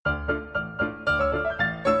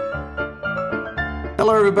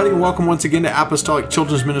Hello, everybody, and welcome once again to Apostolic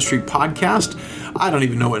Children's Ministry Podcast. I don't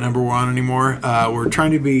even know what number we're on anymore. We're trying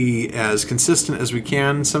to be as consistent as we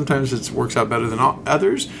can. Sometimes it works out better than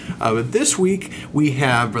others. But this week, we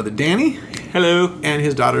have Brother Danny. Hello. And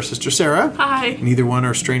his daughter, Sister Sarah. Hi. Neither one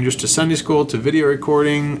are strangers to Sunday school, to video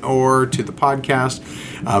recording, or to the podcast.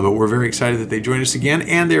 But we're very excited that they joined us again.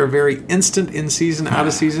 And they are very instant in season, out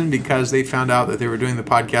of season, because they found out that they were doing the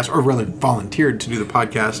podcast, or rather volunteered to do the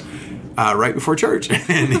podcast right before church.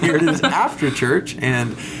 And here it is after church.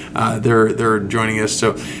 And they're joining us.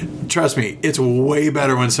 So trust me, it's way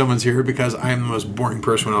better when someone's here because I'm the most boring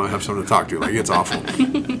person when I don't have someone to talk to. Like, it's awful.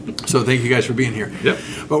 So thank you guys for being here. Yep.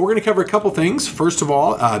 But we're going to cover a couple things. First of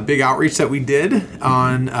all, a big outreach that we did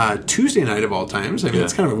on Tuesday night of all times. I mean,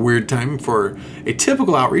 it's kind of a weird time for a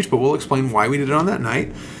typical outreach, but we'll explain why we did it on that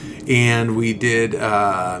night. And we did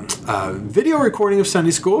a video recording of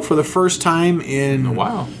Sunday school for the first time in... Oh,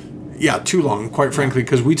 wow. Yeah, too long, quite frankly,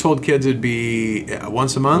 because we told kids it'd be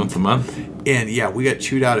once a month. Once a month. And yeah, we got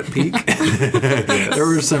chewed out at peak. Yes. There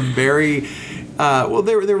were some very, they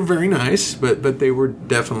were very nice, but they were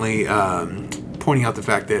definitely pointing out the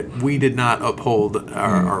fact that we did not uphold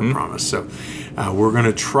our promise. So we're going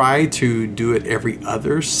to try to do it every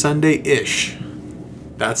other Sunday-ish.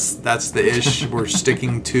 That's the ish we're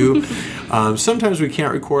sticking to. Sometimes we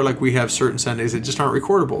can't record, like we have certain Sundays that just aren't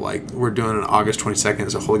recordable. Like we're doing on August 22nd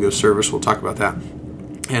as a Holy Ghost service. We'll talk about that.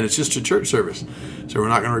 And it's just a church service. So we're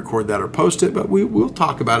not going to record that or post it, but we will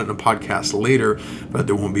talk about it in a podcast later, but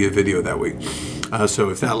there won't be a video that week.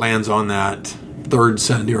 So if that lands on that third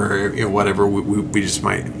Sunday or whatever, we just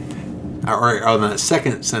might... Or on that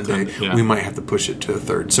second Sunday, we might have to push it to the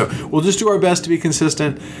third. So we'll just do our best to be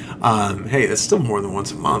consistent. Hey, that's still more than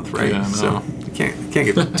once a month, right? Yeah, so you can't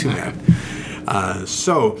get too mad.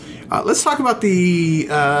 So let's talk about the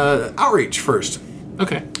outreach first.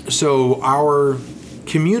 Okay. So our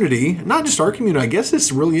community, not just our community, I guess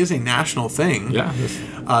this really is a national thing. Yeah.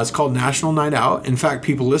 It's called National Night Out. In fact,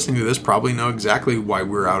 people listening to this probably know exactly why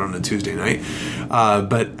we're out on a Tuesday night.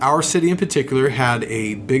 But our city in particular had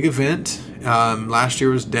a big event. Last year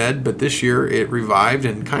was dead, but this year it revived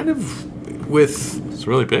and kind of with... It's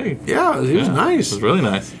really big. Yeah, it was nice. It was really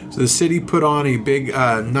nice. So the city put on a big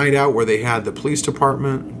night out where they had the police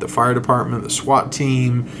department, the fire department, the SWAT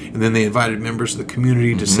team, and then they invited members of the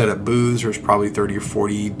community to set up booths. There's probably 30 or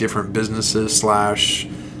 40 different businesses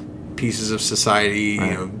 / pieces of society,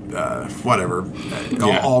 whatever,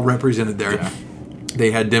 all represented there. Yeah. They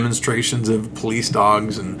had demonstrations of police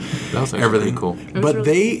dogs and everything. Cool. But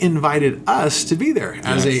they invited us to be there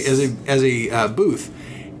as a booth,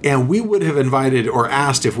 and we would have invited or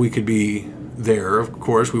asked if we could be there. Of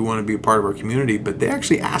course, we want to be a part of our community, but they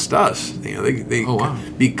actually asked us.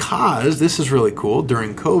 Because this is really cool.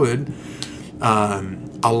 During COVID,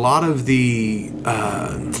 a lot of the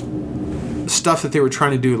stuff that they were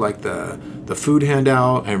trying to do, like the food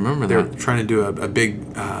handout. I remember they were that. trying to do a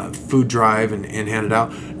big food drive and hand it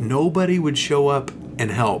out. Nobody would show up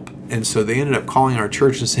and help. And so they ended up calling our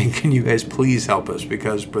church and saying, can you guys please help us?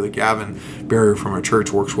 Because Brother Gavin Barrier from our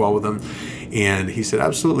church works well with them. And he said,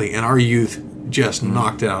 absolutely. And our youth just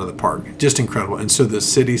knocked it out of the park. Just incredible. And so the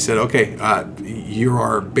city said, okay, you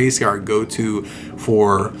are basically our go-to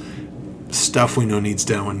for stuff we know needs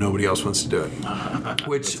done when nobody else wants to do it.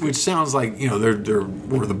 Which sounds like,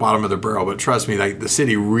 we're the bottom of the barrel, but trust me, like the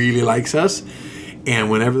city really likes us. And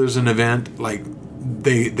whenever there's an event, like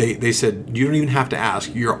they said, you don't even have to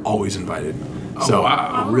ask, you're always invited. So,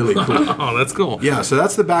 wow. Really cool. Oh, that's cool. Yeah, so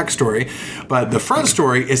that's the backstory. But the front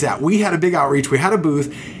story is that we had a big outreach. We had a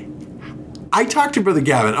booth. I talked to Brother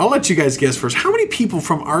Gavin. I'll let you guys guess first. How many people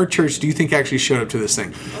from our church do you think actually showed up to this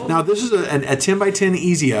thing? Now, this is a 10 by 10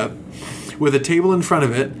 easy up with a table in front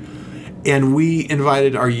of it. And we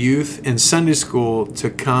invited our youth in Sunday school to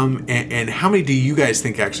come. And how many do you guys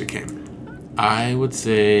think actually came? I would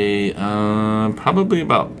say probably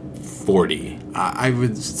about 40. I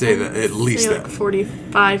would say that at least like that.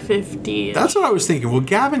 45, 50. That's what I was thinking. Well,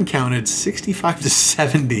 Gavin counted 65 to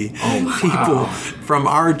 70 people from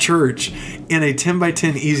our church in a 10 by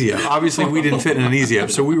 10 easy up. Obviously, we didn't fit in an easy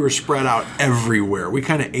up, so we were spread out everywhere. We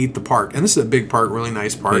kind of ate the park. And this is a big park, really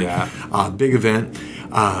nice park. Yeah. Big event.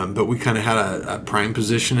 But we kind of had a prime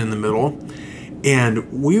position in the middle.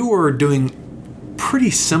 And we were doing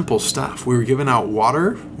pretty simple stuff. We were giving out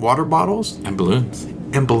water bottles. And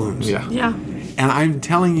balloons. Yeah. And I'm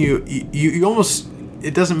telling you, you almost,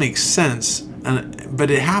 it doesn't make sense, but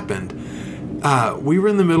it happened. we were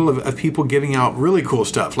in the middle of people giving out really cool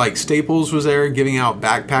stuff. Like Staples was there giving out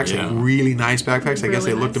backpacks, like really nice backpacks. I guess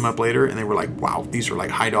they looked them up later, and they were like, wow, these are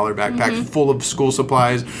like high-dollar backpacks full of school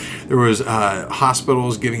supplies. There was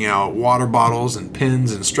hospitals giving out water bottles and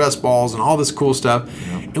pins and stress balls and all this cool stuff.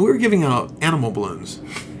 Yep. And we were giving out animal balloons.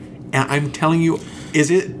 And I'm telling you,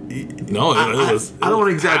 is it... No, it was... I don't want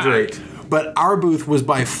to exaggerate, but our booth was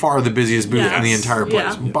by far the busiest booth in the entire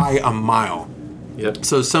place, by a mile. Yep.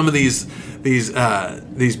 So some of these booths,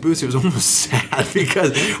 it was almost sad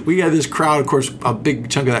because we had this crowd. Of course, a big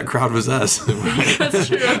chunk of that crowd was us. That's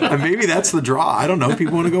true. And maybe that's the draw. I don't know.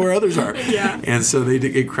 People want to go where others are. Yeah. And so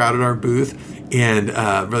it crowded our booth. And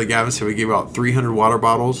Brother Gavin said we gave out 300 water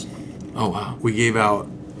bottles. Oh, wow. We gave out,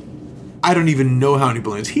 I don't even know how many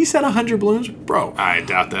balloons. He said 100 balloons. Bro. I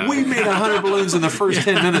doubt that. We made 100 balloons in the first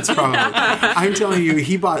 10 minutes probably. I'm telling you,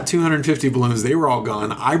 he bought 250 balloons. They were all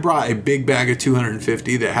gone. I brought a big bag of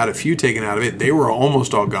 250 that had a few taken out of it. They were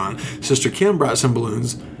almost all gone. Sister Kim brought some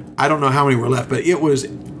balloons. I don't know how many were left, but it was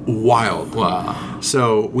wild. Wow.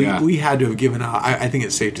 So we had to have given out, I think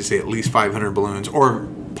it's safe to say, at least 500 balloons or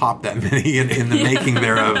pop that many in the making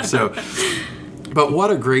thereof. So, but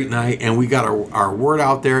what a great night. And we got our word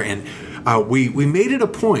out there, and we made it a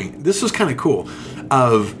point, this was kind of cool,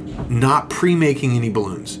 of not pre-making any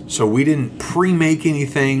balloons. So we didn't pre-make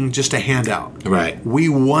anything just to hand out. Right. We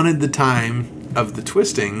wanted the time of the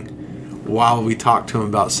twisting while we talked to them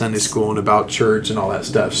about Sunday school and about church and all that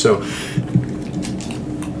stuff. So,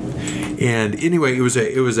 and anyway, it was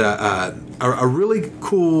a really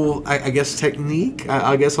cool, I guess, technique.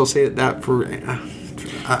 I guess I'll say it that for...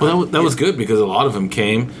 Well, that was good because a lot of them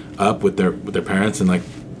came up with their parents, and like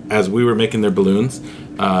as we were making their balloons,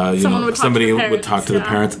 somebody would talk to the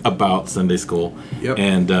parents about Sunday school,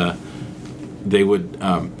 and they would.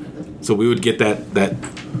 So we would get that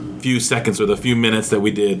few seconds or the few minutes that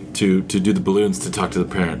we did to do the balloons to talk to the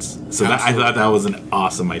parents. So I thought that was an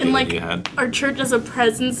awesome idea and, like, that you had. Our church as a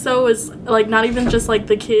presence, though, is like not even just like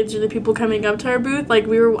the kids or the people coming up to our booth. Like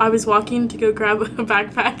I was walking to go grab a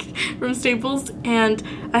backpack from Staples, and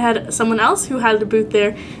I had someone else who had a booth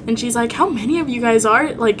there, and she's like, "How many of you guys are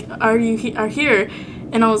here?"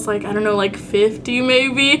 And I was like, I don't know, like 50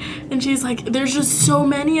 maybe. And she's like, there's just so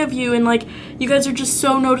many of you, and like you guys are just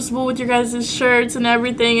so noticeable with your guys' shirts and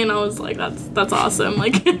everything. And I was like, that's awesome.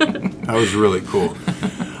 Like that was really cool.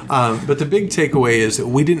 But the big takeaway is that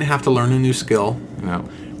we didn't have to learn a new skill. No.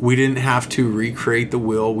 We didn't have to recreate the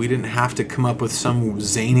wheel. We didn't have to come up with some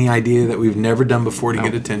zany idea that we've never done before to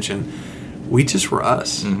get attention. We just were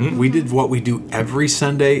us. Mm-hmm. We did what we do every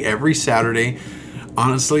Sunday, every Saturday.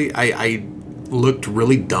 Honestly, I looked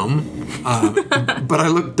really dumb, but I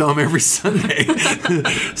looked dumb every Sunday.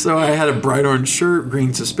 So I had a bright orange shirt,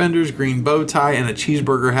 green suspenders, green bow tie, and a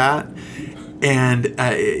cheeseburger hat. And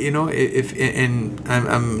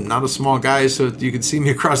I'm not a small guy, so you could see me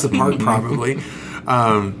across the park probably.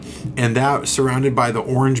 And that surrounded by the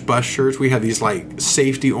orange bus shirts. We have these like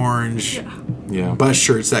safety orange bus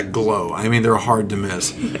shirts that glow. I mean, they're hard to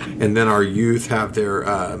miss. Yeah. And then our youth have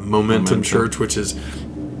their Momentum shirts, which is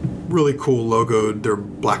really cool logoed. They're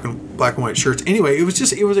black and white shirts. Anyway, it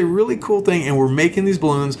was a really cool thing, and we're making these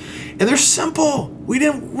balloons, and they're simple.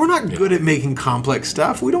 We're not good at making complex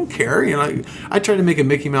stuff. We don't care. I tried to make a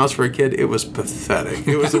Mickey Mouse for a kid. It was pathetic.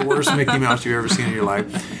 It was the worst Mickey Mouse you've ever seen in your life.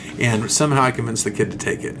 And somehow I convinced the kid to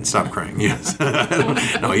take it and stop crying. Yes.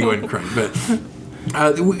 No, he wasn't crying.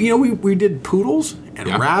 But we did poodles and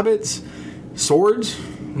rabbits, swords.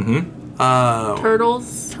 Mm-hmm.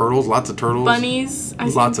 Turtles, lots of turtles, bunnies,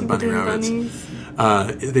 lots of bunny rabbits.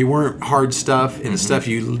 They weren't hard stuff, and stuff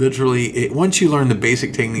you literally once you learn the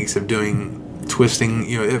basic techniques of doing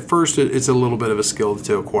twisting, at first it's a little bit of a skill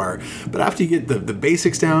to acquire, but after you get the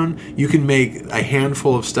basics down, you can make a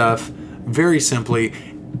handful of stuff very simply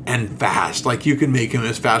and fast. Like you can make them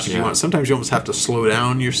as fast as you want. Sometimes you almost have to slow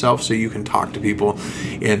down yourself so you can talk to people.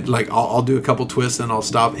 And like I'll do a couple twists and I'll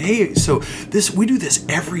stop. Hey, so we do this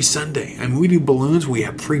every Sunday. I mean, we do balloons. We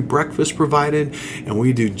have free breakfast provided, and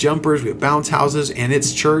we do jumpers. We have bounce houses, and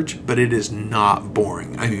it's church, but it is not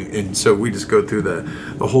boring. I mean, and so we just go through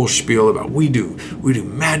the whole spiel about we do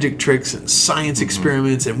magic tricks and science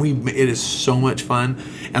experiments, and it is so much fun.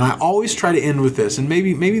 And I always try to end with this, and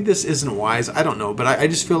maybe this isn't wise. I don't know, but I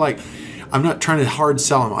just feel like I'm not trying to hard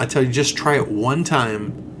sell them. I tell you, just try it one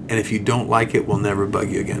time, and if you don't like it, we'll never bug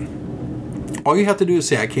you again. All you have to do is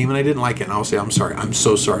say, I came and I didn't like it, and I'll say, I'm sorry. I'm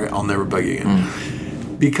so sorry. I'll never bug you again.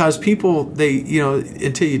 Because people,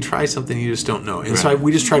 until you try something, you just don't know. And so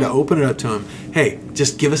we just try to open it up to them. Hey,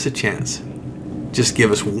 just give us a chance. Just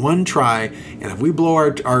give us one try, and if we blow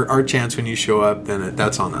our chance when you show up, then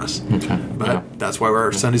that's on us. Okay. But that's why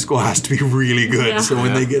our Sunday school has to be really good. Yeah. So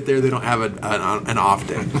when they get there, they don't have an off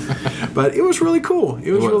day. But it was really cool.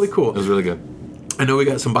 It was really cool. It was really good. I know we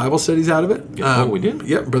got some Bible studies out of it. Yeah. We did?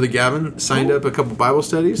 Yep. Brother Gavin signed up a couple Bible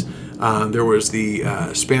studies. There was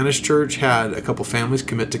the Spanish church had a couple families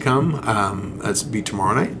commit to come. That's be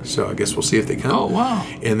tomorrow night. So I guess we'll see if they come. Oh, wow.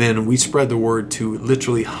 And then we spread the word to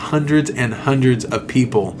literally hundreds and hundreds of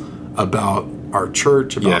people about our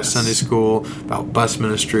church, about Sunday school, about bus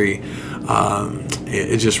ministry.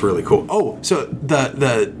 It's just really cool. Oh, so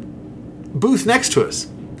the booth next to us.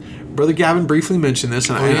 Brother Gavin briefly mentioned this,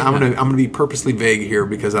 and I'm gonna be purposely vague here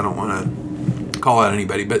because I don't want to call out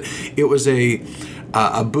anybody. But it was a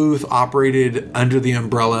booth operated under the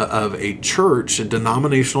umbrella of a church, a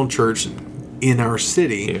denominational church in our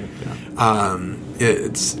city.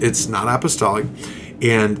 It's not apostolic,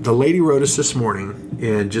 and the lady wrote us this morning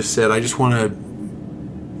and just said, "I just want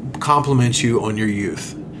to compliment you on your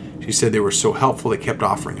youth." She said they were so helpful. They kept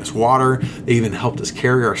offering us water. They even helped us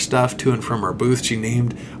carry our stuff to and from our booth. She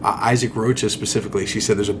named Isaac Rocha specifically. She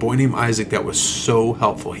said there's a boy named Isaac that was so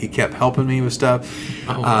helpful. He kept helping me with stuff.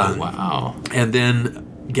 Oh, wow. And then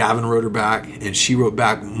Gavin wrote her back, and she wrote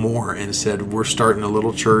back more and said, we're starting a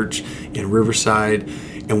little church in Riverside.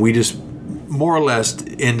 And we just more or less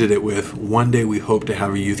ended it with, one day we hope to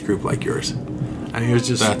have a youth group like yours. I mean, it was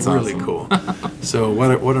just really cool. So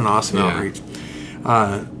what an awesome outreach.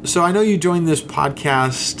 So I know you joined this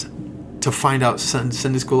podcast to find out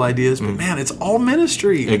Sunday school ideas, but man, it's all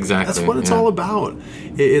ministry. Exactly. That's what it's all about.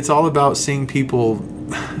 It's all about seeing people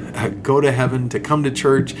go to heaven, to come to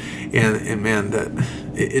church, and man, that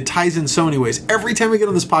it ties in so many ways. Every time we get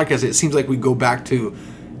on this podcast, it seems like we go back to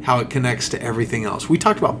how it connects to everything else. We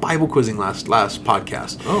talked about Bible quizzing last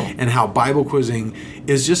podcast, and how Bible quizzing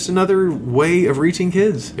is just another way of reaching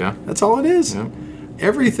kids. Yeah, that's all it is. Yeah.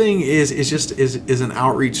 Everything is an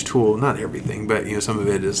outreach tool. Not everything, but some of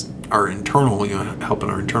it is our internal, helping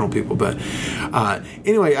our internal people. But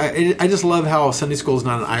anyway, I just love how Sunday school is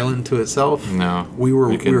not an island to itself. No, we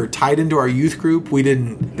were tied into our youth group. They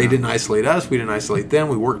didn't isolate us. We didn't isolate them.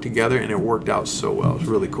 We worked together, and it worked out so well. It was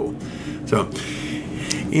really cool. So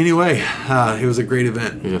anyway, it was a great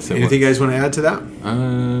event. Yes, anything you guys want to add to that?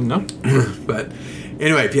 No. But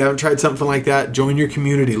anyway, if you haven't tried something like that, join your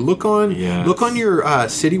community. Look on your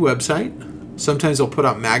city website. Sometimes they'll put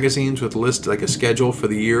out magazines with a list, like a schedule for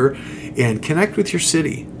the year, and connect with your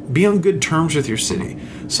city. Be on good terms with your city.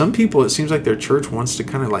 Some people, it seems like their church wants to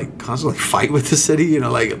kind of like constantly fight with the city.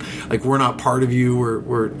 Like we're not part of you.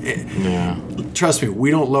 Trust me,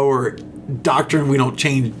 we don't lower doctrine. We don't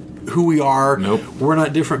change who we are. Nope. We're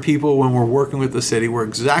not different people when we're working with the city. We're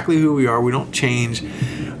exactly who we are. We don't change,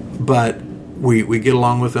 but we get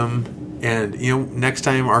along with them. And next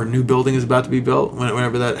time our new building is about to be built,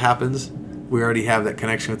 whenever that happens, we already have that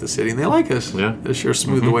connection with the city, and they like us. Yeah, they sure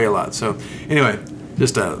smooth the way a lot. So anyway,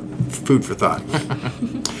 just food for thought.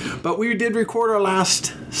 But we did record our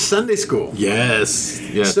last Sunday school. Yes.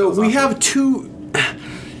 So we have two.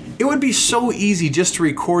 It would be so easy just to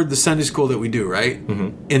record the Sunday school that we do, right?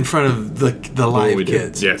 Mm-hmm. In front of the live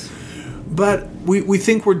kids. Yes. But we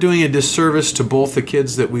think we're doing a disservice to both the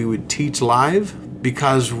kids that we would teach live,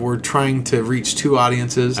 because we're trying to reach two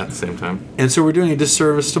audiences at the same time. And so we're doing a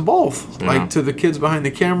disservice to both, like to the kids behind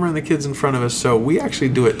the camera and the kids in front of us. So we actually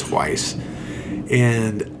do it twice.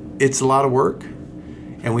 And it's a lot of work.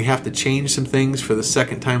 And we have to change some things for the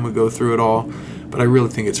second time we go through it all. But I really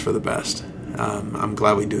think it's for the best. I'm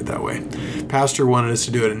glad we do it that way. Pastor wanted us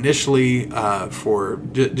to do it initially for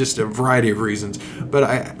just a variety of reasons.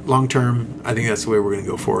 But long term, I think that's the way we're going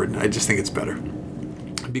to go forward. I just think it's better,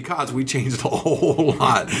 because we changed a whole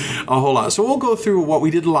lot. So we'll go through what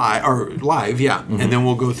we did live, and then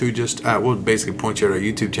we'll go through just we'll basically point you at our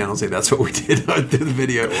YouTube channel and say that's what we did through the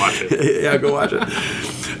video. Go watch it. Yeah, go watch it.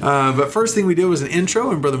 But first thing we did was an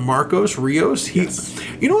intro, and Brother Marcos Rios.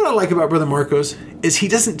 You know what I like about Brother Marcos is he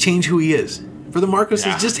doesn't change who he is. Brother Marcos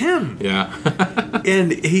is just him. Yeah.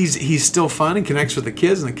 And he's still fun and connects with the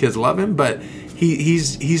kids, and the kids love him. But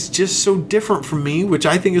he's just so different from me, which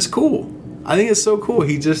I think is cool. I think it's so cool.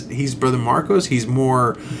 He's Brother Marcos. He's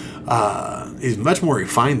more, he's much more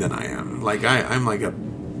refined than I am. Like I'm like a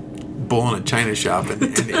bull in a china shop,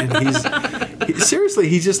 and seriously,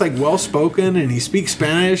 he's just like well spoken, and he speaks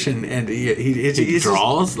Spanish, and he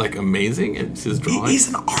draws like amazing. It's his drawing. He's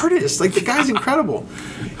an artist. Like the guy's incredible,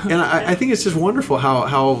 and I think it's just wonderful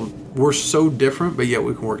how we're so different, but yet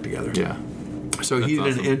we can work together. Yeah. So he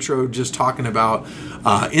did an intro just talking about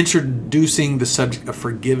introducing the subject of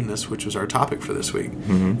forgiveness, which was our topic for this week.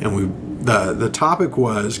 Mm-hmm. And the topic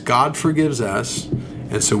was God forgives us,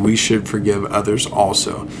 and so we should forgive others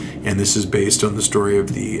also. And this is based on the story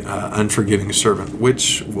of the unforgiving servant,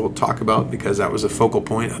 which we'll talk about because that was a focal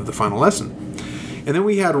point of the final lesson. And then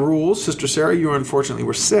we had rules. Sister Sarah, you unfortunately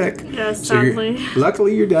were sick. Yes, sadly.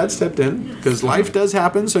 Luckily, your dad stepped in because life does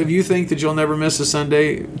happen. So if you think that you'll never miss a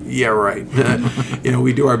Sunday, yeah, right.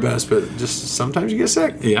 We do our best, but just sometimes you get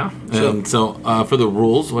sick. Yeah. And so for the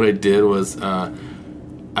rules, what I did was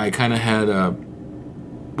I kind of had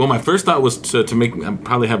my first thought was to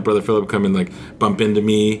probably have Brother Phillip come and bump into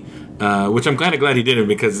me, which I'm kind of glad he didn't,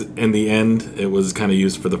 because in the end it was kind of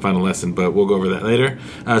used for the final lesson, but we'll go over that later.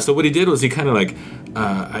 So what he did was he kind of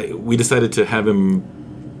we decided to have him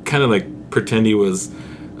kind of pretend he was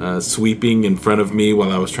sweeping in front of me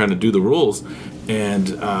while I was trying to do the rules. And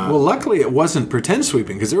luckily it wasn't pretend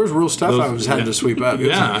sweeping, because there was real stuff I was having to sweep up.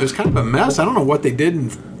 It was kind of a mess. I don't know what they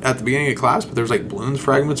did at the beginning of class, but there was balloons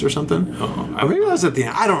fragments or something. Or maybe that was at the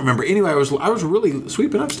end. I don't remember. Anyway, I was really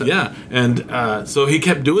sweeping up stuff. Yeah, and so he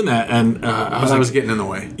kept doing that, and I was getting in the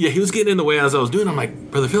way. Yeah, he was getting in the way as I was doing. I'm like,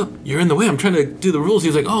 Brother Phillip, you're in the way. I'm trying to do the rules. He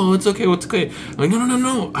was like, oh, it's okay. It's okay. I'm like,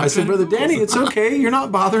 no. I said, Brother Danny, it's okay. You're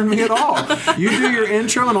not bothering me at all. You do your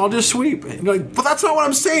intro, and I'll just sweep. And you're like, well, that's not what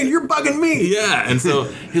I'm saying. You're bugging me. Yeah, and so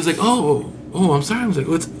he was like, oh, I'm sorry. I was like,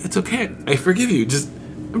 well, it's okay. I forgive you. Just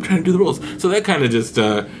I'm trying to do the rules. So that kind of just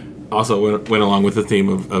also went along with the theme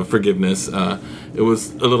of forgiveness. It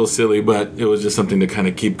was a little silly, but it was just something to kind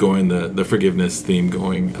of keep going the forgiveness theme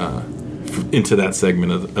going into that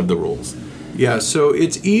segment of the rules. Yeah, so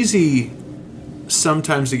it's easy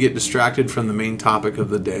sometimes to get distracted from the main topic of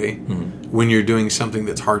the day when you're doing something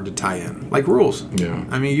that's hard to tie in, like rules. Yeah.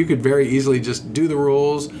 I mean, you could very easily just do the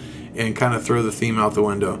rules and kind of throw the theme out the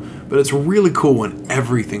window. But it's really cool when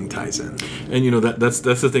everything ties in. And that's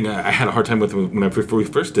the thing I had a hard time with when we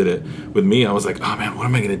first did it. With me, I was like, oh man, what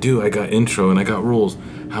am I going to do? I got intro and I got rules.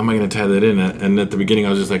 How am I going to tie that in? And at the beginning,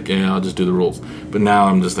 I was just like, yeah, I'll just do the rules. But now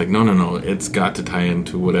I'm just like, no, it's got to tie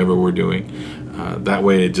into whatever we're doing. That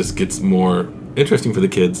way it just gets more interesting for the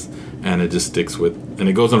kids, and it just sticks with, and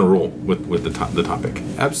it goes on a roll with the topic.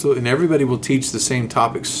 Absolutely, and everybody will teach the same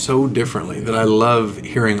topic so differently that I love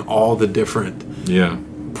hearing all the different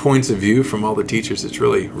points of view from all the teachers. It's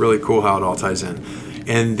really, really cool how it all ties in.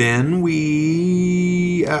 And then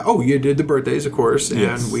we, you did the birthdays, of course,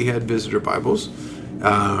 and we had visitor Bibles.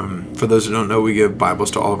 For those who don't know, we give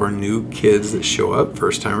Bibles to all of our new kids that show up,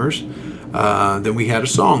 first timers. Then we had a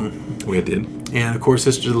song. We did. And, of course,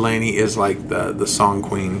 Sister Delaney is like the song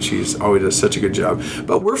queen. She's always does such a good job.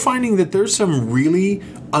 But we're finding that there's some really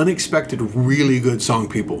unexpected, really good song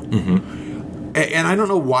people. Mm-hmm. And I don't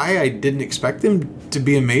know why I didn't expect them to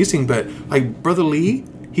be amazing, but, like, Brother Lee,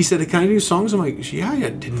 he said, can I do songs? I'm like, yeah, I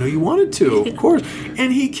didn't know you wanted to, of course.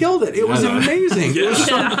 And he killed it. It was amazing. It was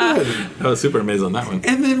so good. I was super amazed on that one.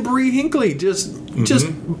 And then Bree Hinckley just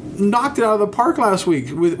knocked it out of the park last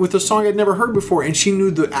week with a song I'd never heard before, and she knew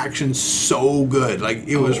the action so good. Like,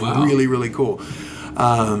 it was really, really cool.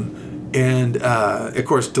 And of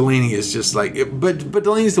course, Delaney is just like, but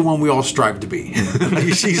Delaney's the one we all strive to be.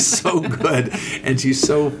 Like, she's so good, and she's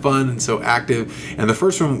so fun and so active. And the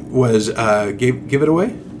first one was Give It Away,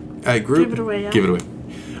 group. Give It Away, yeah. Give It Away.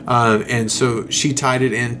 And so she tied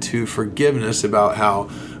it into forgiveness, about how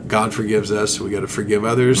God forgives us, so we got to forgive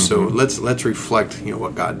others. Mm-hmm. So let's reflect,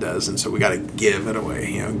 what God does, and so we got to give it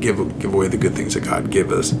away. Give away the good things that God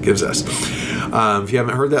gives us. If you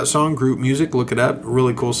haven't heard that song, Group Music, look it up.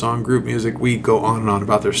 Really cool song, Group Music. We go on and on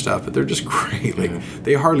about their stuff, but they're just great. Like,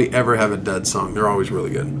 they hardly ever have a dud song. They're always really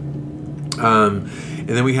good. And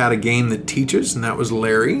then we had a game that teaches, and that was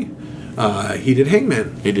Larry. He did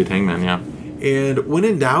Hangman. Yeah. And when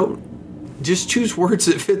in doubt, just choose words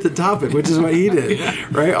that fit the topic, which is what he did,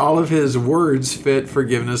 right? All of his words fit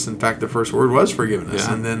forgiveness. In fact, the first word was forgiveness,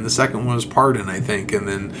 and then the second one was pardon, I think. And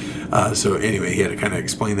then, so anyway, he had to kind of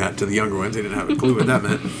explain that to the younger ones. They didn't have a clue what that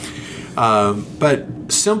meant.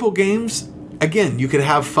 But simple games, again, you could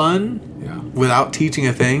have fun without teaching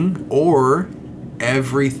a thing, or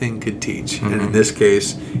everything could teach. Mm-hmm. And in this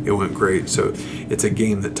case, it went great. So it's a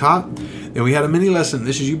game that taught. And we had a mini lesson.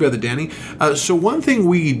 This is you, Brother Danny. So one thing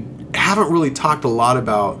we haven't really talked a lot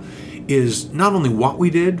about is not only what we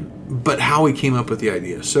did, but how we came up with the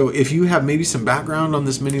idea. So if you have maybe some background on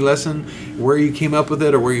this mini lesson, where you came up with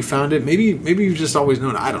it or where you found it, maybe you've just always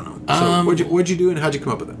known it. I don't know. So what'd you do and how'd you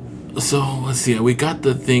come up with it? So let's see. We got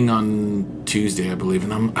the thing on Tuesday, I believe,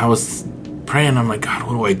 and I was praying. I'm like, God,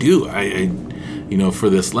 what do I do? I for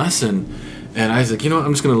this lesson. And I was like,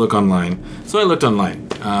 I'm just going to look online. So I looked online.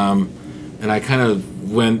 and I kind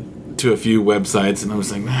of went to a few websites, and I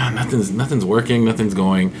was like, man, nothing's working, nothing's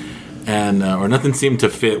going, and or nothing seemed to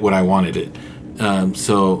fit what I wanted it.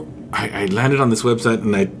 So I landed on this website,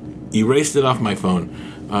 and I erased it off my phone.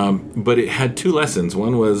 But it had 2 lessons.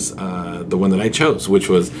 One was the one that I chose, which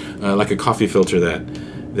was like a coffee filter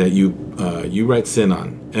that you write sin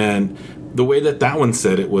on. And the way that one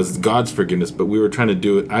said it was God's forgiveness, but we were trying to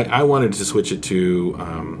do it. I wanted to switch it to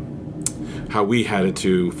how we had it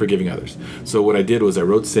to forgiving others. So what I did was I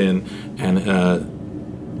wrote sin, and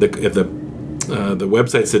the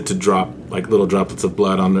website said to drop like little droplets of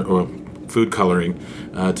blood on or food coloring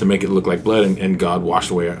to make it look like blood, and God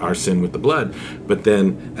washed away our sin with the blood. But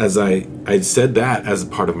then as I said that as a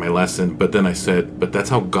part of my lesson, but then I said, but that's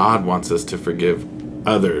how God wants us to forgive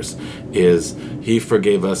others, is He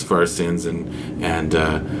forgave us for our sins, and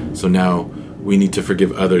so now we need to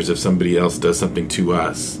forgive others if somebody else does something to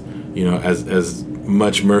us. As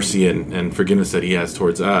much mercy and forgiveness that He has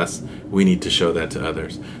towards us, we need to show that to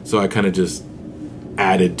others. So I kind of just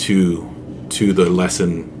added to the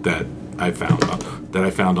lesson that I found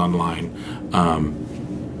online.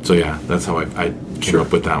 So yeah, that's how I came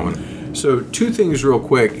up with that one. So 2 things real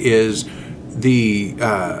quick is the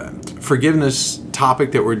forgiveness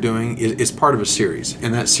topic that we're doing is part of a series,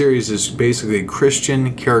 and that series is basically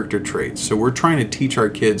Christian character traits. So we're trying to teach our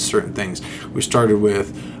kids certain things. We started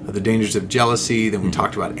with the dangers of jealousy, then we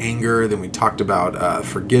talked about anger, then we talked about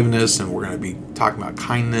forgiveness, and we're going to be talking about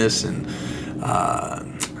kindness and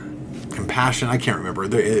compassion. I can't remember.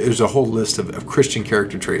 There's a whole list of Christian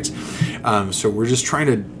character traits. So we're just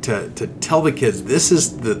trying to tell the kids this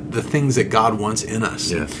is the things that God wants in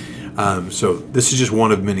us. Yes. So this is just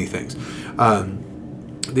one of many things.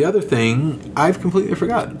 The other thing, I've completely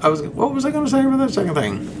forgot. What was I going to say for that second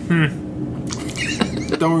thing?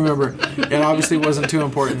 Don't remember. It obviously wasn't too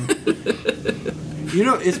important.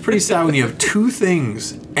 It's pretty sad when you have 2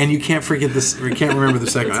 things and you can't forget this. You can't remember the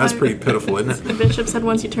second one. That's pretty pitiful, isn't it? The bishop said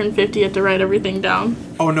once you turn 50, you have to write everything down.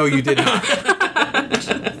 Oh no, you did not.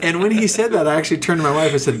 And when he said that, I actually turned to my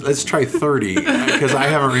wife and said, "Let's try 30," because I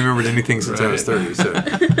haven't remembered anything since I was 30. So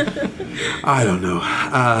I don't know.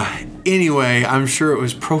 Anyway, I'm sure it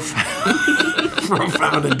was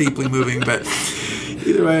profound and deeply moving, but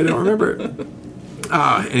either way, I don't remember it.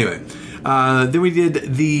 Anyway, then we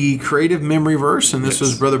did the creative memory verse, and this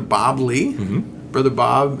was Brother Bob Lee. Mm-hmm. Brother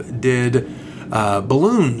Bob did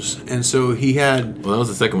balloons, and so he had... Well, that was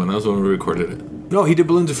the second one. That was when we recorded it. No, he did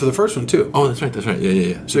balloons for the first one, too. Oh, that's right.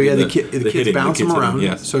 Yeah. So he had the kids bounce them around.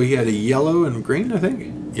 Yes. So he had a yellow and green, I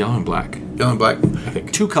think. Yellow and black. I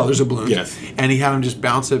think. 2 colors of balloons. Yes. And he had them just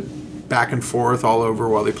bounce it back and forth all over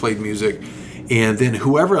while they played music. And then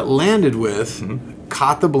whoever it landed with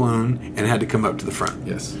caught the balloon and had to come up to the front.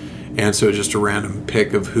 Yes. And so just a random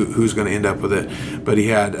pick of who's going to end up with it. But he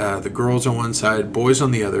had the girls on one side, boys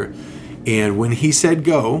on the other. And when he said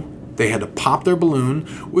go, they had to pop their balloon,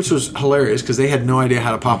 which was hilarious because they had no idea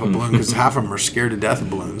how to pop a balloon because half of them are scared to death of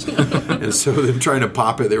balloons. And so them trying to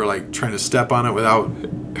pop it, they were like trying to step on it without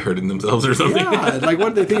hurting themselves or something. Yeah, like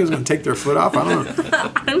what did they think it was going to take their foot off? I don't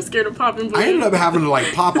know. I'm scared of popping balloons. I ended up having to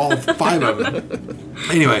like pop all 5 of them.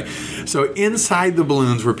 Anyway, so inside the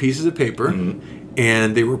balloons were pieces of paper.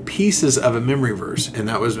 And they were pieces of a memory verse, and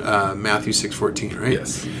that was Matthew 6:14, right?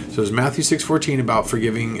 Yes. So it was Matthew 6:14 about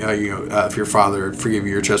forgiving, if your father forgive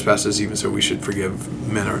you your trespasses, even so we should forgive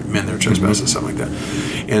men their trespasses, something like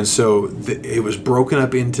that. And so it was broken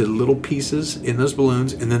up into little pieces in those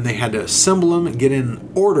balloons, and then they had to assemble them and get in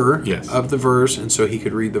order of the verse, and so he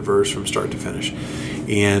could read the verse from start to finish.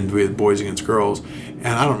 And we had boys against girls, and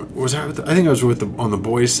I don't know, I think I was on the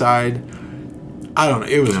boys' side. I don't know.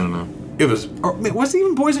 I don't know. It was, or it wasn't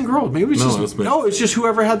even boys and girls. Maybe it was it's just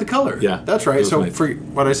whoever had the color. Yeah, that's right. So for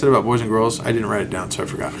what I said about boys and girls, I didn't write it down, so I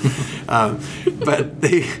forgot. But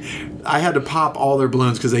I had to pop all their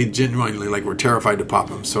balloons because they genuinely were terrified to pop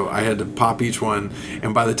them. So I had to pop each one,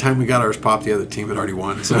 and by the time we got ours popped, the other team had already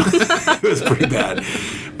won. So it was pretty bad.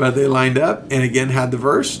 But they lined up and again had the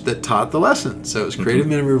verse that taught the lesson. So it was creative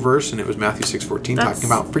memory verse, and it was Matthew 6:14 talking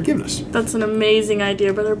about forgiveness. That's an amazing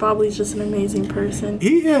idea. Brother Bobley's just an amazing person.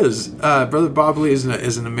 He is. Brother Bobley is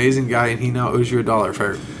an amazing guy, and he now owes you $1 if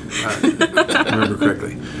I remember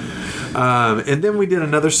correctly. And then we did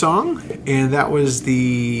another song, and that was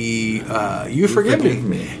the You Forgive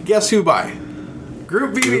Me. Guess who by?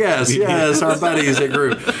 Group VBS. Yes, our buddies at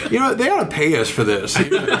Group. They ought to pay us for this.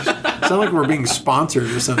 It's not like we're being sponsored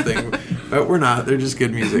or something, but we're not. They're just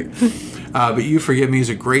good music. But You Forgive Me is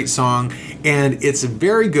a great song, and it's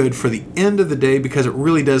very good for the end of the day because it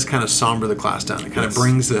really does kind of somber the class down. It kind of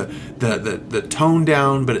brings the tone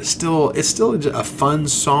down, but it's still a fun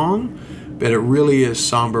song. but it really is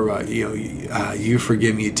somber about, you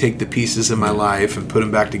forgive me, you take the pieces of my life and put them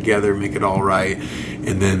back together, make it all right,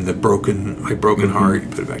 and then my broken heart, you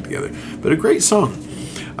put it back together. But a great song.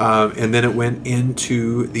 And then it went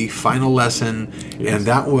into the final lesson, and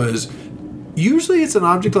that was, usually it's an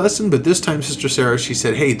object lesson, but this time Sister Sarah, she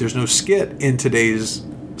said, hey, there's no skit in today's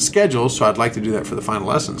schedule, so I'd like to do that for the final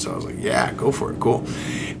lesson. So I was like, yeah, go for it, cool.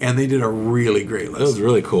 And they did a really great lesson. It was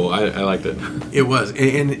really cool. I liked it. It was,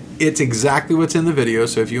 and it's exactly what's in the video.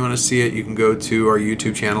 So if you want to see it, you can go to our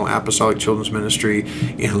YouTube channel, Apostolic Children's Ministry,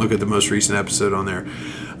 and look at the most recent episode on there.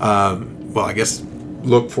 Well, I guess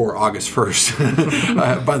look for August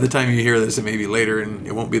 1st. By the time you hear this, it may be later, and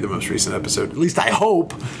it won't be the most recent episode. At least I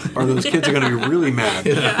hope, or those kids are going to be really mad.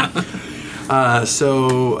 Yeah.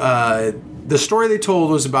 The story they told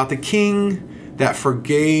was about the king that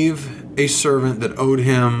forgave a servant that owed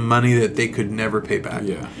him money that they could never pay back.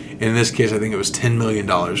 Yeah. In this case, I think it was $10 million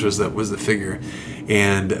was the figure.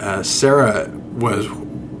 And Sarah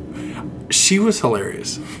she was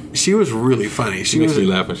hilarious. She was really funny. She makes me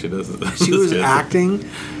laugh when she does it. She was acting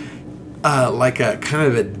like a kind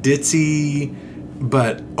of a ditzy,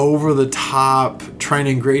 but over the top, trying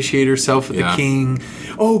to ingratiate herself with the king.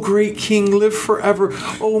 Oh, great king, live forever.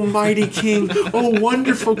 Oh, mighty king. Oh,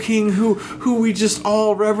 wonderful king, who we just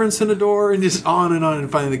all reverence and adore, and just on.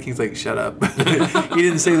 And finally the king's like, shut up. He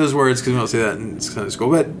didn't say those words because we don't say that in Sunday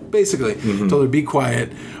school. But basically, told her, be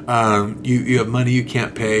quiet. You have money you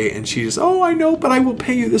can't pay. And she just, oh, I know, but I will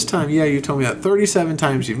pay you this time. Yeah, you told me that 37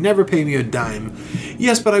 times. You've never paid me a dime.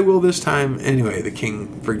 Yes, but I will this time. Anyway, the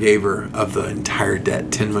king forgave her of the entire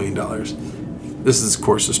debt, $10 million. This is, of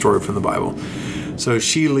course, a story from the Bible. So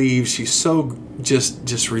she leaves. She's so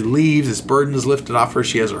just relieved. This burden is lifted off her.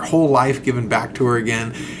 She has her whole life given back to her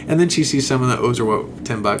again. And then she sees someone that owes her, what,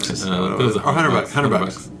 $10? Or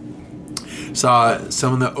 $100. Saw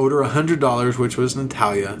someone that owed her $100, which was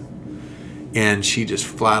Natalia. And she just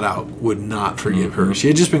flat out would not forgive her. She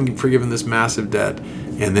had just been forgiven this massive debt.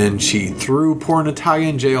 And then she threw poor Natalia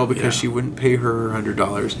in jail because she wouldn't pay her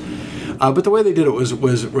 $100. But the way they did it was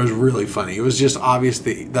really funny. It was just obvious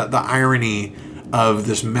the irony of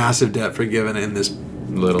this massive debt forgiven and this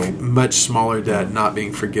little, much smaller debt not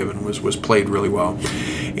being forgiven was played really well.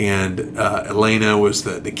 And Elena was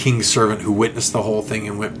the king's servant who witnessed the whole thing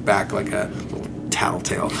and went back like a little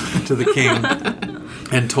tattletale to the king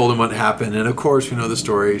and told him what happened. And of course, we know the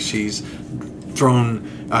story. She's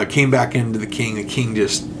came back into the king. The king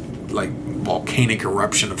just like volcanic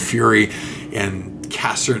eruption of fury and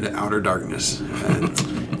cast her into outer darkness.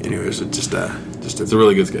 And anyways, it's a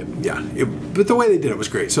really good skit. Yeah, but the way they did it was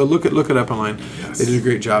great. So look it up online. Yes. They did a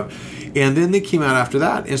great job. And then they came out after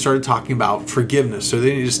that and started talking about forgiveness. So they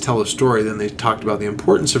didn't just tell a story. Then they talked about the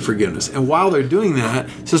importance of forgiveness. And while they're doing that,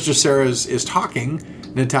 Sister Sarah is talking.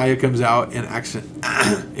 Natalia comes out and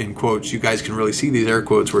in quotes, you guys can really see these air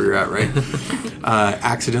quotes where you're at, right?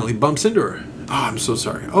 Accidentally bumps into her. Oh, I'm so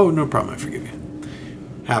sorry. Oh, no problem. I forgive you.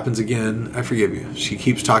 Happens again. I forgive you. She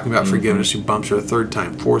keeps talking about forgiveness. She bumps her a third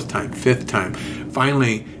time, fourth time, fifth time.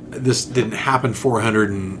 Finally, this didn't happen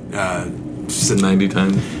 490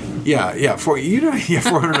 times. Yeah,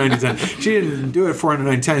 490 times. She didn't do it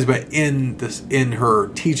 490 times, but in her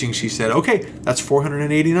teaching, she said, "Okay, that's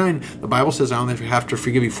 489. The Bible says I only have to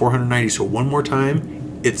forgive you 490. So one more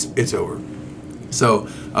time, it's over." So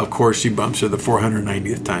of course, she bumps her the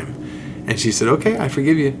 490th time, and she said, "Okay, I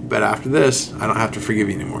forgive you, but after this, I don't have to forgive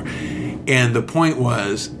you anymore." And the point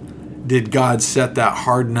was, did God set that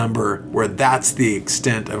hard number where that's the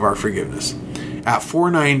extent of our forgiveness? At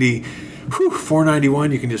 490.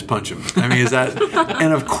 491, you can just punch him. I mean, is that...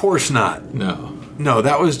 And of course not. No,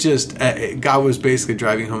 that was just... God was basically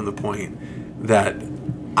driving home the point that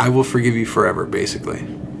I will forgive you forever, basically.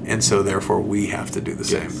 And so, therefore, we have to do the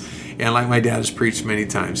same. And like my dad has preached many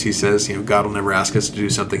times, he says, God will never ask us to do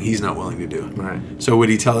something he's not willing to do. Right. So would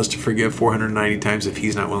he tell us to forgive 490 times if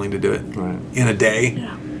he's not willing to do it? Right. In a day?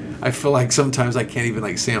 Yeah. I feel like sometimes I can't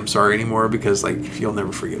even say I'm sorry anymore because you'll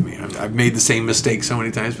never forgive me. I've made the same mistake so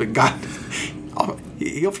many times, but God,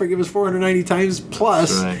 He'll forgive us 490 times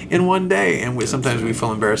plus in one day, and sometimes we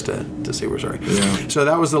feel embarrassed to say we're sorry. Yeah. So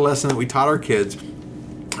that was the lesson that we taught our kids.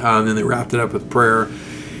 Then they wrapped it up with prayer,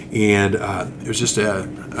 and it was just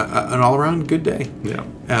an all-around good day. Yeah.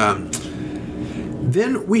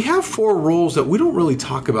 Then we have 4 roles that we don't really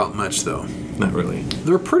talk about much, though. Not really.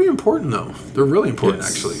 They're pretty important, though. They're really important,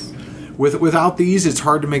 actually. Without these, it's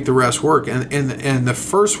hard to make the rest work. And the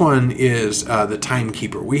first one is the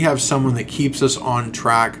timekeeper. We have someone that keeps us on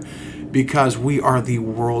track because we are the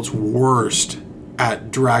world's worst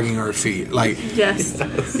at dragging our feet. Like, yes.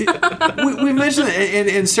 we mentioned it,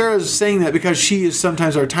 and Sarah's saying that because she is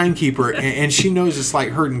sometimes our timekeeper, and she knows it's like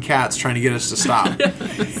herding cats trying to get us to stop.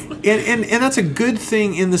 Yes. And that's a good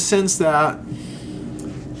thing in the sense that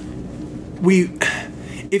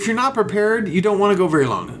if you're not prepared, you don't want to go very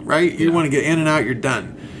long, right? You want to get in and out, you're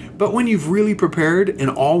done. But when you've really prepared and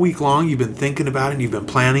all week long you've been thinking about it and you've been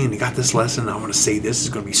planning and you got this lesson, I want to say this is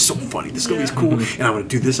going to be so funny, this is going to be cool, and I'm going to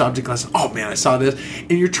do this object lesson, oh man, I saw this,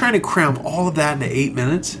 and you're trying to cram all of that into 8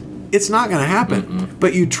 minutes, it's not going to happen. Mm-mm.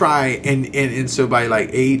 But you try, and so by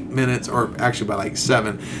like 8 minutes, or actually by like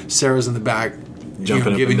 7, Sarah's in the back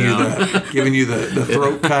giving you the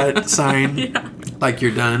throat cut sign, like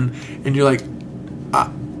you're done, and you're like,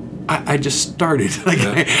 I just started. Like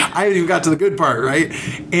I haven't even got to the good part, right?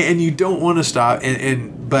 And you don't want to stop.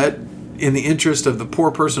 But in the interest of the poor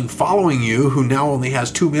person following you, who now only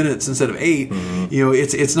has 2 minutes instead of 8,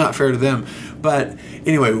 it's not fair to them. But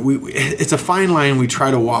anyway, it's a fine line we try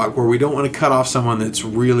to walk where we don't want to cut off someone that's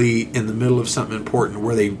really in the middle of something important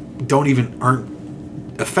where they aren't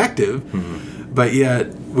effective. Mm-hmm. But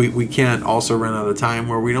yet we can't also run out of time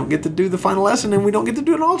where we don't get to do the final lesson and we don't get to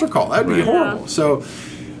do an altar call. That'd be horrible. So.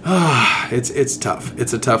 It's tough.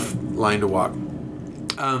 It's a tough line to walk.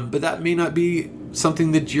 But that may not be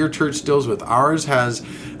something that your church deals with. Ours has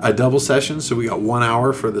a double session, so we got 1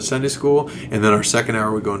 hour for the Sunday school, and then our second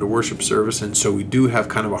hour we go into worship service, and so we do have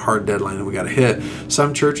kind of a hard deadline that we got to hit.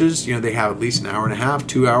 Some churches, they have at least an hour and a half,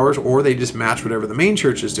 2 hours, or they just match whatever the main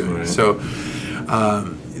church is doing. Right. So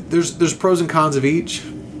there's pros and cons of each.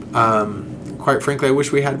 Quite frankly, I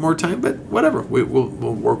wish we had more time, but whatever. We'll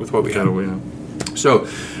work with what we have. So,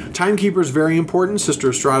 timekeeper is very important. Sister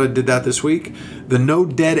Estrada did that this week. The no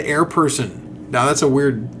dead air person. Now, that's a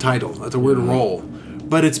weird title. That's a weird role.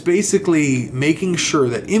 But it's basically making sure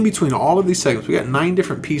that in between all of these segments, we got 9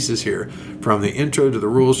 different pieces here, from the intro to the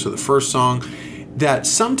rules to the first song, that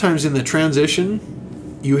sometimes in the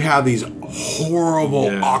transition, you have these horrible,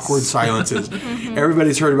 awkward silences.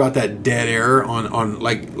 Everybody's heard about that dead air on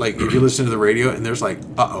like if you listen to the radio and there's like,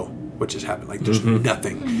 uh-oh. What just happened? Like, there's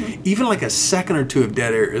nothing. Mm-hmm. Even like a second or two of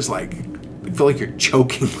dead air is like, you feel like you're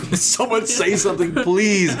choking. Someone say something,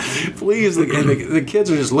 please. And the kids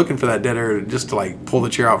are just looking for that dead air just to like pull the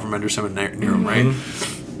chair out from under someone near them, right?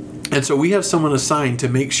 And so we have someone assigned to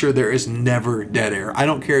make sure there is never dead air. I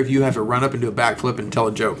don't care if you have to run up and do a backflip and tell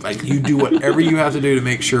a joke. Like, you do whatever you have to do to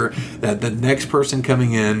make sure that the next person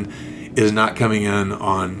coming in is not coming in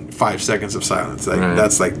on 5 seconds of silence.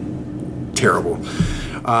 That's like terrible.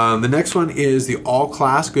 The next one is the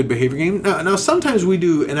all-class good behavior game. Now, sometimes we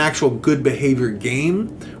do an actual good behavior game,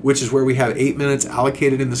 which is where we have 8 minutes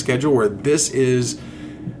allocated in the schedule, where this is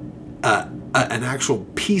an actual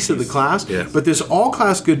piece of the class. Yes. But this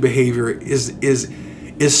all-class good behavior is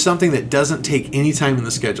something that doesn't take any time in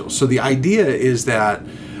the schedule. So the idea is that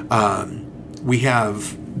we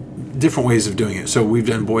have different ways of doing it. So we've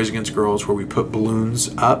done Boys Against Girls, where we put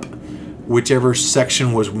balloons up. Whichever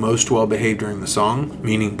section was most well behaved during the song,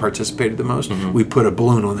 meaning participated the most, we put a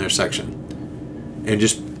balloon on their section. And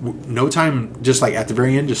just no time, just like at the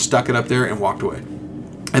very end, just stuck it up there and walked away.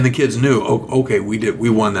 And the kids knew, okay, we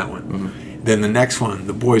won that one. Mm-hmm. Then the next one,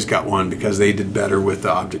 the boys got one because they did better with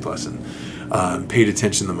the object lesson, paid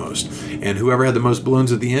attention the most. And whoever had the most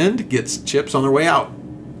balloons at the end gets chips on their way out.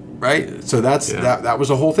 Right? So that was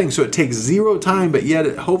the whole thing. So it takes 0 time, but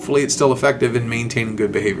yet hopefully it's still effective in maintaining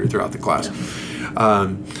good behavior throughout the class.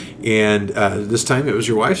 Yeah. This time it was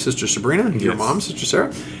your wife, Sister Sabrina, your mom, Sister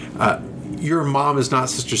Sarah. Your mom is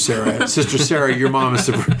not Sister Sarah. Sister Sarah, your mom is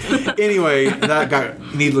Sabrina. Anyway, that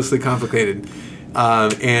got needlessly complicated.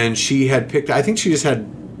 And she had picked, I think she just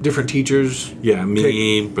had different teachers. Yeah,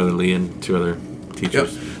 me, Brother Lee, and 2 other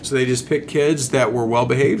teachers. Yep. So they just picked kids that were well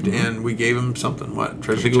behaved, and we gave them something. What?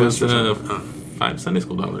 Treasure chest or something? 5 Sunday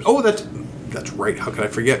school dollars. Oh, that's right. How could I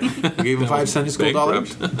forget? We gave them 5 Sunday school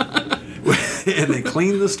dollars, and they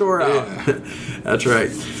cleaned the store out. Yeah. That's right.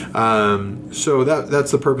 So that's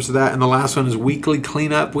the purpose of that. And the last one is weekly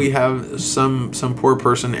cleanup. We have some poor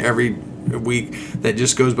person every week that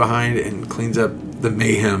just goes behind and cleans up the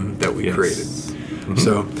mayhem that we created. Mm-hmm.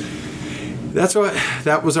 So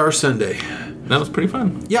that was our Sunday. That was pretty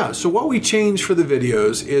fun. Yeah, so what we change for the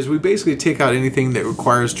videos is we basically take out anything that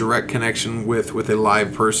requires direct connection with a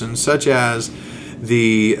live person, such as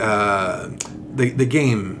the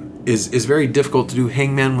game is very difficult to do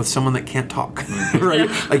hangman with someone that can't talk, right?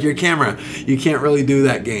 Like your camera, you can't really do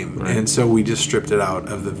that game, right. And so we just stripped it out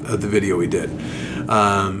of the video we did.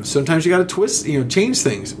 Sometimes you got to twist, change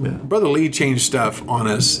things. Yeah. Brother Lee changed stuff on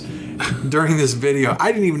us during this video.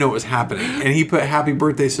 I didn't even know what was happening. And he put happy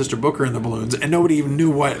birthday, Sister Booker in the balloons, and nobody even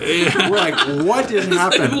knew what. We're like, what did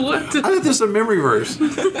happen? I thought this was a memory verse.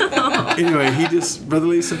 Anyway, Brother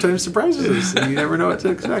Lee sometimes surprises us, and you never know what to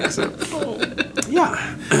expect. So,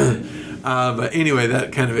 yeah. But anyway,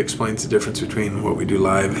 that kind of explains the difference between what we do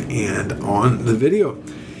live and on the video.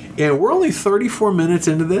 And we're only 34 minutes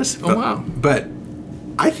into this. Wow. But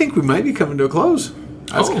I think we might be coming to a close.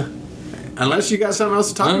 Unless you got something else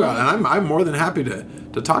to talk about. And I'm more than happy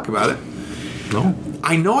to talk about it. No.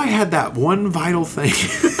 I know I had that one vital thing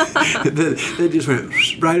that just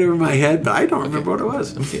went right over my head, but I don't remember what it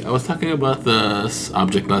was. Okay. I was talking about the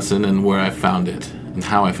object lesson and where I found it and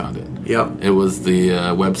how I found it. Yep. It was the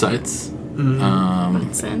websites. Mm-hmm. What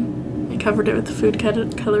it's in. You covered it with the food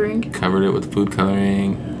coloring. Covered it with food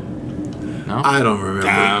coloring. No? I don't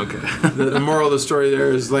remember. Okay. The moral of the story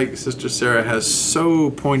there is, like Sister Sarah has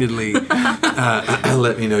so pointedly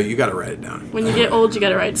let me know, you got to write it down. When you get old, you got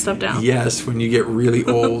to write stuff down. Yes, when you get really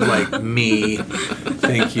old, like me.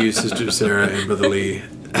 Thank you, Sister Sarah and Brother Lee.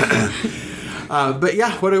 But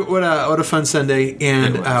yeah, what a fun Sunday,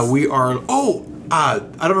 and we are. I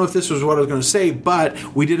don't know if this was what I was going to say, but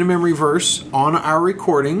we did a memory verse on our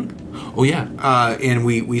recording. Oh yeah, and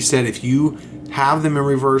we said if you have the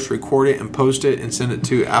memory verse, record it and post it and send it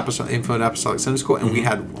to info at Apostolic Sunday School. And we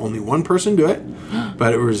had only one person do it,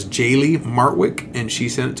 but it was Jaylee Martwick, and she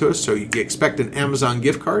sent it to us. So you can expect an Amazon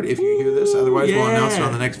gift card if you hear this. Otherwise, we'll announce it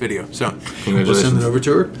on the next video. So we'll send it over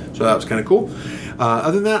to her. So that was kind of cool.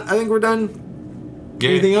 Other than that, I think we're done. Yeah.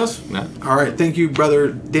 Anything else? No. All right. Thank you,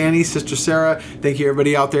 Brother Danny, Sister Sarah. Thank you,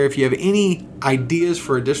 everybody out there. If you have any ideas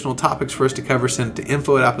for additional topics for us to cover, send it to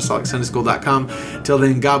info@apostolicsundaySchool.com. Till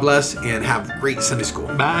then, God bless and have great Sunday school.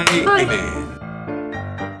 Bye. Amen.